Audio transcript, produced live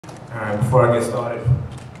Alright, before I get started,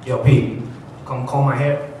 yo Pete, come comb my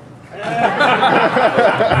hair. You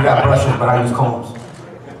got brushes, but I use combs.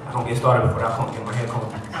 I don't get started before I get my hair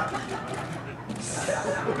combed.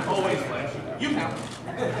 Always flash. You count.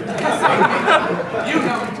 You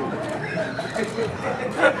count.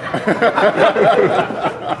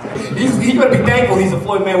 He's gonna be thankful he's a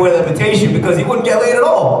Floyd Mayweather invitation because he wouldn't get laid at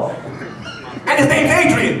all. And his name's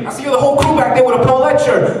Adrian. I see the whole crew back there with a Paulette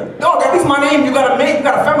shirt. Dog, at least my name you gotta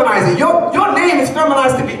feminize it. Your name is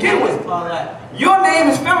feminized to begin with. Your name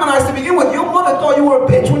is feminized to begin with. Your mother thought you were a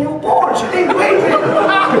bitch when you were born. She named you Adrian.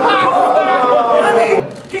 I mean,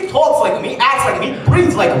 he talks like him, he acts like him, he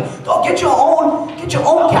breathes like him. Dog, get your own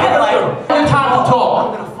character. Time to talk.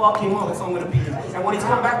 I'm gonna fuck him up, that's how I'm gonna beat him. And when he's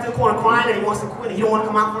coming back to the corner crying and he wants to quit and he don't want to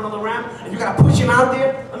come out for another round, and you gotta push him out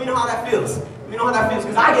there, let me know how that feels. Let me know how that feels,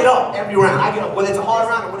 because I get up every round. I get up, whether it's a hard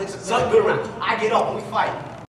round or whether it's a good round. I get up and we fight.